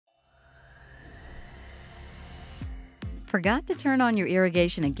Forgot to turn on your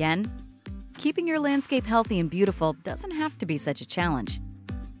irrigation again? Keeping your landscape healthy and beautiful doesn't have to be such a challenge.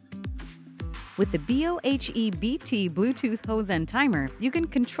 With the BOHE-BT Bluetooth Hose and Timer, you can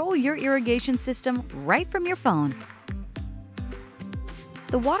control your irrigation system right from your phone.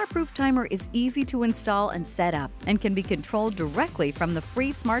 The waterproof timer is easy to install and set up and can be controlled directly from the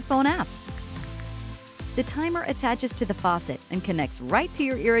free smartphone app. The timer attaches to the faucet and connects right to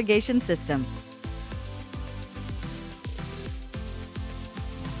your irrigation system.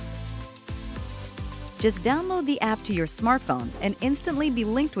 Just download the app to your smartphone and instantly be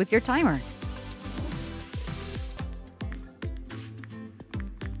linked with your timer.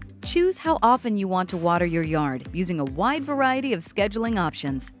 Choose how often you want to water your yard using a wide variety of scheduling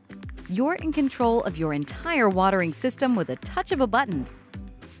options. You're in control of your entire watering system with a touch of a button.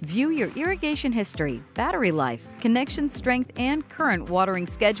 View your irrigation history, battery life, connection strength, and current watering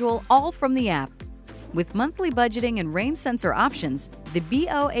schedule all from the app. With monthly budgeting and rain sensor options, the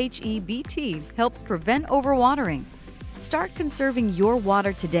BOHE-BT helps prevent overwatering. Start conserving your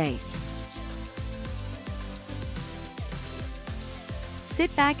water today.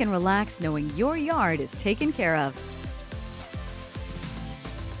 Sit back and relax knowing your yard is taken care of.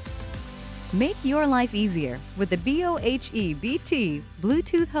 Make your life easier with the BOHE-BT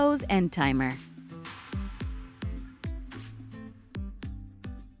Bluetooth Hose and Timer.